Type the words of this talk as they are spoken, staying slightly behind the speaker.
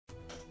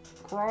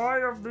cry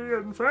of the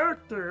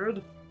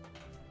infected.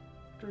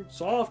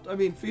 Soft, I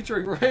mean,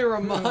 featuring Ray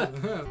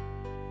Romano.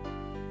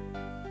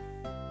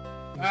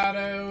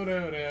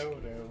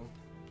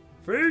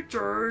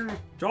 Featuring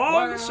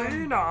John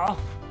Cena.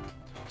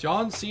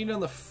 John Cena in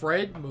the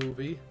Fred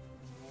movie.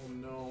 Oh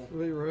no.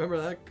 Really remember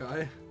that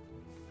guy?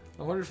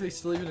 I wonder if he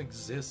still even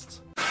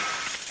exists. What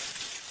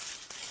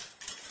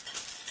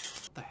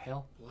the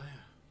hell?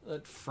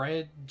 That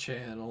Fred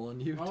channel on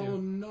YouTube. Oh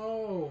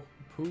no.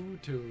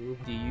 PooTube.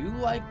 Do you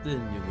like the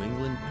New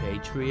England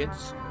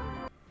Patriots?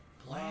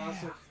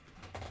 Classic.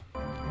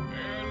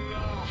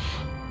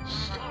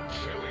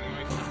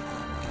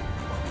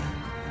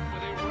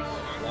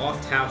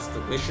 Loft House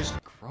Delicious.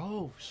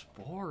 Gross,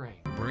 boring.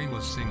 Brain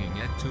was singing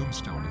at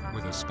Tombstone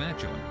with a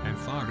spatula and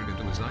farted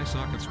into his eye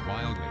sockets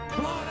wildly.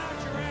 Blow it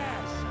out your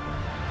ass!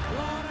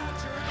 Blow it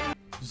out your ass!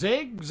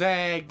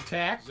 Zigzag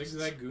text.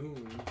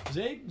 Zigzagoon.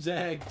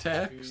 Zigzag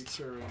text.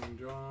 Featuring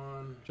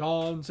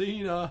John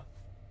Cena.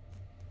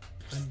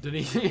 And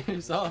Denise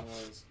yourself.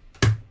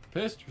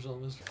 Pissed yourself,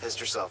 Mr. Pissed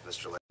yourself,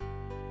 Mr. Lake.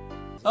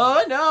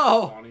 Oh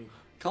no!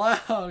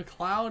 Bonnie.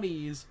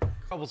 Clownies.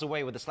 Troubles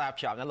away with the slap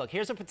chop. Now look,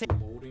 here's a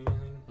particular. Loading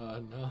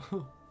anything?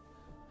 No.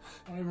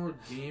 I don't remember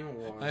what game it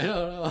was. I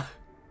don't know.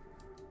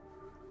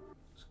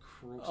 It's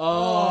cruel.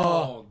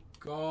 Oh.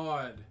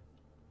 God.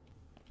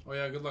 Oh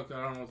yeah, good luck.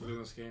 I don't know what to do in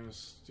this game.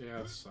 Yeah,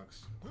 it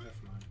sucks. F9.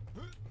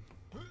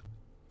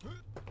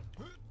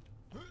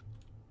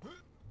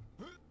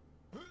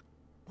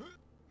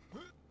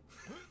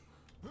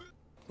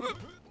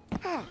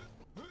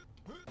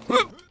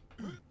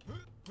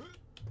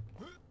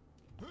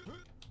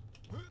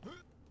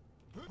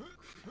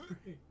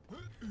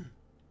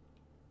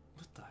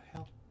 What the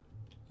hell?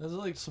 That's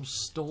like some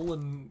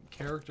stolen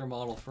character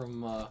model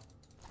from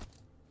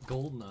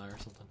GoldenEye or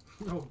something.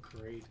 Oh,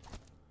 great.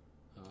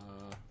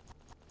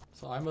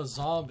 So I'm a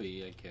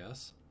zombie, I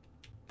guess.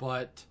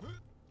 But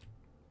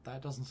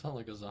that doesn't sound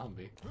like a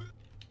zombie.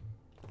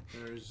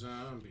 There's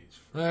zombies.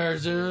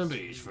 There's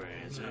zombies,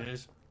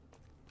 Francis.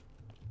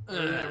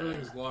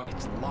 Everything's locked.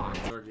 It's locked.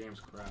 Our game's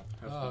crap.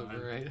 Have Oh, fun.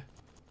 great.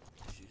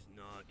 She's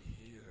not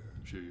here.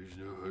 She's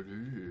not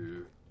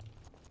here.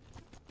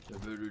 I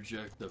better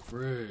check the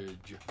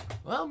fridge.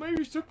 Well,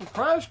 maybe she took the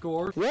crash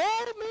course.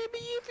 Well, maybe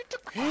if you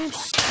took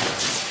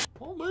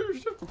Well, maybe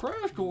she took the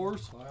crash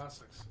course.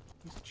 Classics.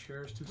 This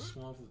chair's too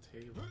small for the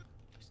table.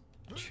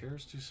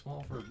 Chair's too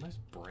small for nice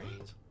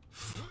brains.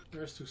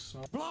 Chair's too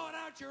small. Blow it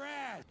out your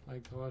ass!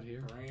 I go out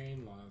here.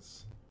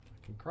 Brainless.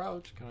 I can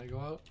crouch. Can I go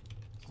out?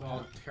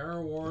 Oh,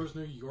 Terror Wars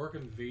New York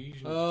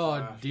Invasion. Oh,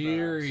 flashbacks.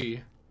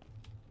 dearie.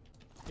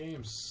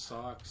 Game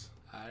sucks.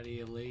 How do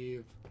you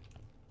leave?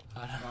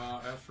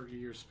 F for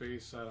your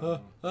space. I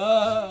don't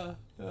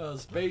know.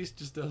 Space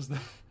just does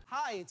that.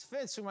 Hi, it's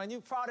Vince from my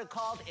new product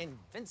called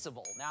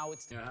Invincible. Now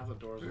it's. Yeah, half the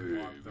doors are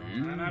locked though,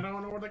 and I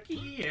don't know where the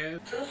key is.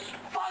 Just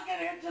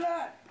fucking into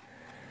that!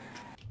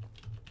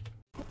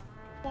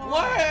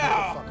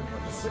 Wow!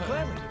 The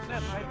clever.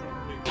 That's right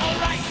there.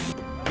 Alright!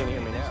 Can you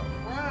hear me now?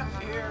 Right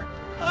here.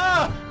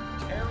 Ah!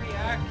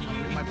 Teriyaki.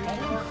 My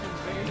homework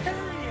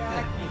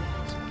Teriyaki.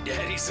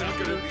 Daddy's not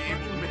gonna be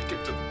able to make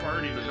it to the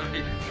party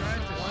tonight.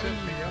 Trying to ship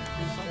me up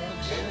to something.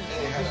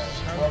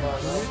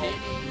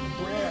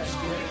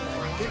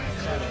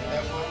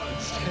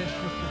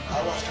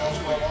 I watched all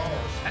 12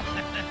 hours.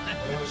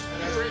 When it was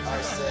finished,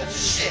 I said,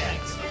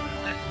 shit!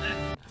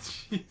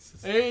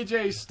 Jesus.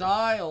 AJ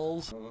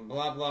Styles.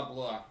 Blah, blah,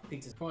 blah.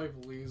 Pizza. Probably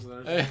believes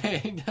that.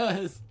 He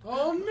does.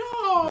 Oh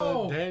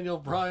no! Daniel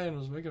Bryan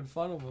was making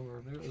fun of him,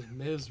 or maybe it was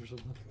Miz or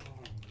something.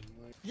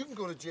 You can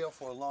go to jail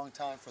for a long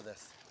time for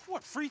this.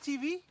 What, free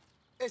TV?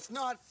 It's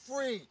not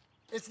free.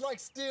 It's like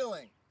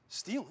stealing.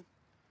 Stealing?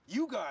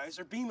 You guys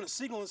are beaming a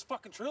signal in this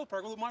fucking trailer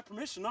park with my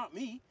permission, not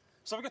me.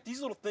 So I've got these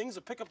little things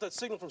that pick up that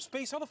signal from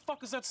space. How the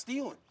fuck is that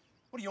stealing?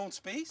 What, do you own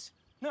space?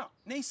 No,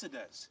 NASA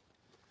does.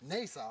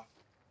 NASA?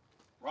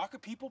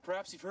 Rocket people,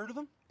 perhaps you've heard of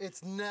them?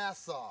 It's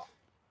NASA.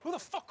 Who the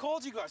fuck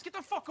called you guys? Get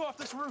the fuck off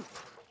this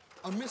roof.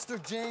 A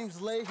Mr.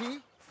 James Leahy?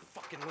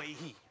 Fucking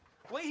Leahy.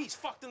 Leahy's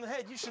fucked in the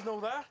head, you should know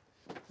that.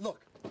 Look,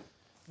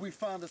 we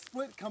found a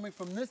split coming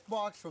from this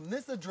box from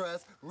this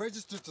address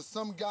registered to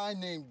some guy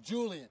named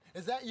Julian.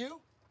 Is that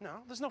you?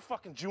 No, there's no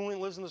fucking Julian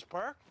lives in this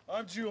park.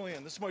 I'm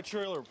Julian. This is my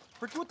trailer.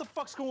 Ricky, what the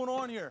fuck's going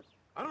on here?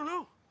 I don't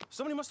know.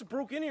 Somebody must have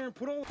broke in here and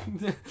put all...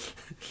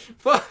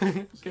 Fuck.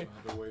 Okay.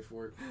 Wait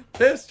for it.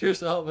 Pissed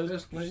yourself,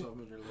 Mr.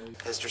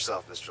 Pissed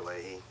yourself, Mr.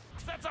 Leahy.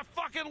 That's a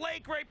fucking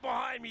lake right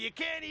behind me. You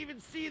can't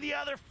even see the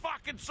other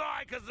fucking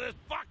side because the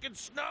fucking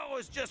snow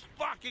is just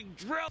fucking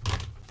drilled.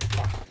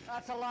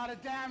 That's a lot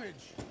of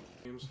damage.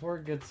 Before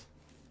it gets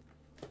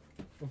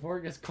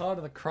caught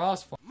in the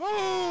crossfire.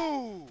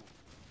 Move!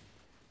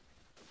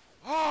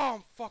 Oh,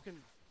 I'm fucking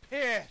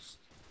pissed.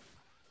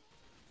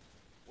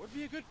 Would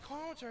be a good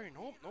commentary.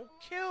 Nope, no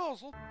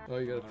kills. Oh,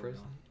 you gotta press.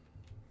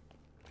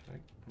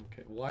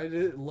 Okay, why did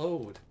it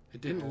load?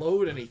 It didn't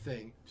load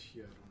anything.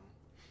 Yeah,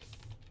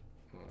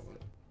 I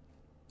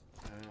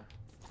don't know.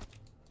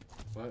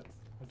 What?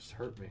 That just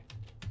hurt me.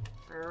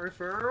 I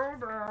fell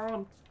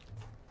down.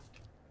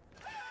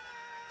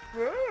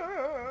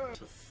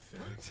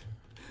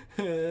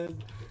 Pathetic.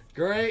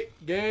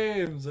 Great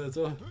games. That's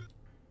all.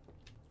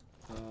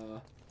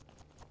 Okay.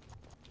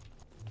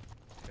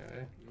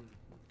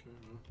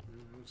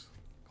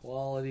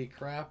 Quality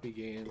crappy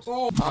games.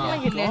 Oh my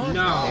goodness.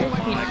 no!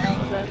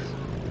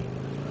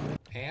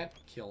 Ant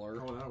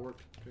killer. Oh, that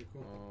worked. Okay,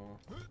 cool.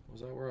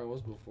 Was that where I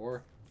was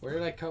before? Where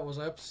did I cut? Was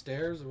I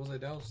upstairs or was I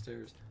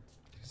downstairs?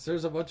 'Cause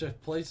there's a bunch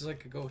of places I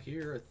could go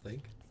here, I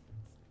think.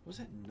 What's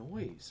that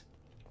noise?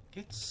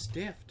 Get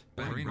stiffed.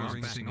 Ben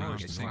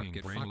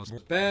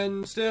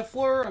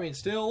Stiller,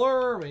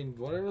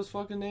 whatever his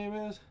fucking name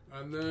is.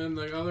 And then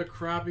the other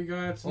crappy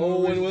guy. That's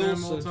Owen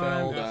Wilson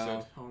fell That's down.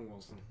 it. Owen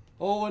Wilson.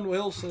 Owen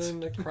Wilson in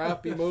the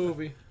crappy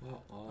movie.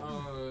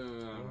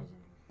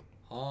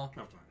 Huh?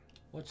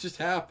 What just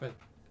happened?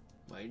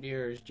 My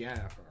dearest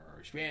Jennifer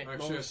spent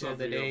Actually, most of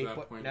the day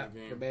putting up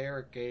the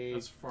barricades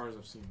as far as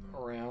I've seen them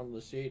around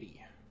the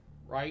city.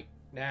 Right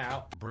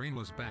now.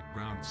 Brainless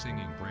background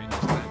singing. Brainless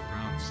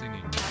background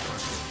singing.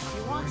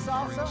 You want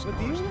salsa? But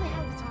do you really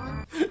have the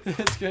time?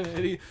 It's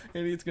gonna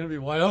idiot's gonna be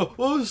white.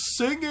 Oh,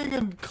 singing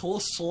and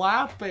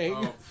slapping.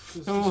 Oh,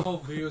 this whole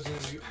video's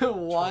gonna be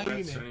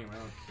whining. Anyway, I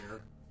don't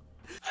care.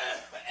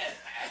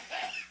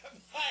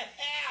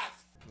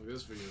 Look,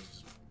 this video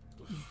is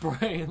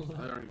Brainless.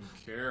 I don't even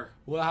care.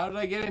 Well, how did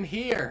I get in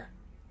here?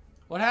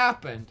 What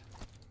happened?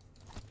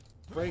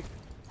 Break.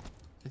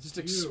 It just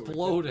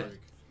exploded.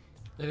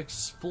 It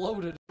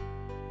exploded.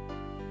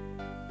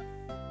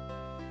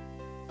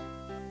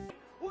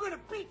 We're gonna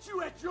beat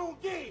you at your own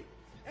game,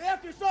 and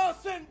after it's all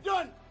said and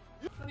done,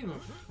 It's not even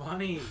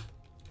funny.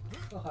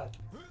 God.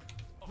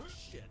 oh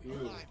shit, Ew. a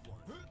live one.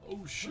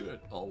 Oh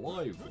shit, a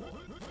live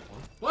one.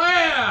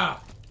 Wow!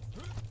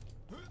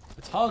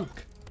 It's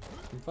Hunk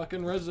from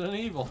fucking Resident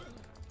Evil.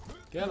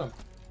 Get him.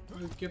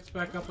 He gets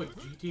back up like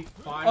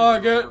GT5. I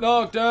get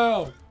knocked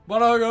down,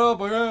 but I get up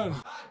again.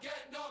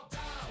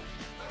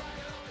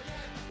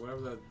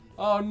 Whatever that.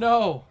 Oh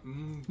no.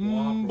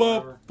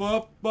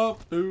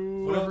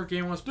 Whatever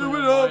game was playing do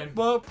it online. up,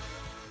 bop.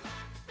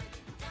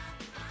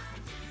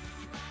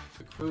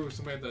 The Crew,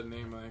 somebody had that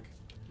name, I think.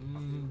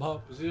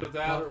 Bop. It was either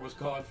that or it was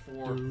COD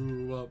 4.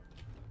 Do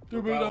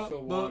Or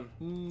Battlefield 1.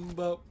 I don't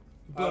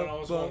know, it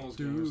was one of those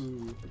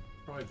games.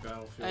 Probably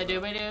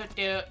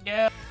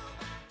Battlefield.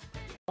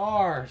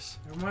 Stars.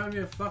 It reminded me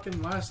of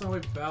fucking last time I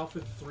played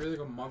Battlefield 3 like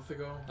a month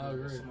ago. Oh,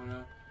 great. Something like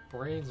that.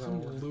 Brains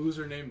Some are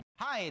loser named.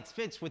 Hi, it's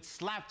Fitz with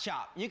Slap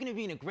Chop. You're gonna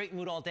be in a great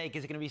mood all day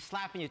because you're gonna be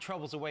slapping your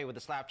troubles away with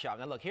the Slap Chop.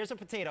 Now look, here's a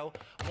potato.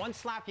 One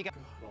slap, you got.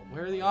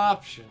 Where are the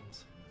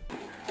options?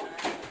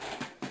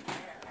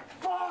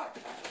 Oh,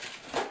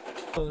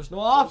 there's no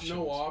options. There's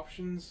no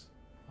options.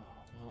 Oh,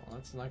 well,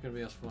 that's not gonna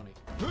be as funny.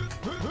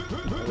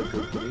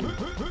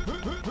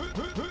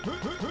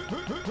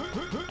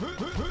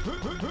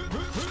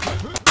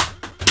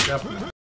 Definitely.